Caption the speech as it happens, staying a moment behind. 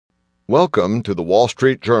Welcome to the Wall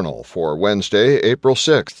Street Journal for Wednesday, April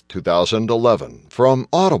 6, 2011, from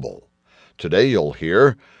Audible. Today you'll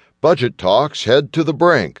hear, budget talks head to the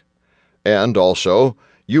brink, and also,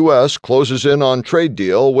 U.S. closes in on trade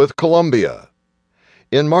deal with Colombia.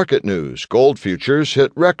 In market news, gold futures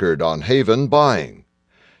hit record on Haven buying.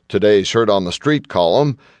 Today's Heard on the Street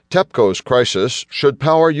column, TEPCO's crisis should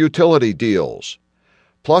power utility deals.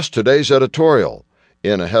 Plus today's editorial,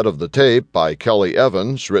 In Ahead of the Tape by Kelly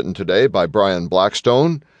Evans, written today by Brian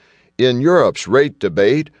Blackstone, In Europe's Rate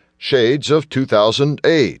Debate, Shades of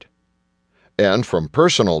 2008. And from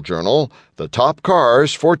Personal Journal, The Top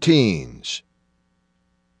Cars for Teens.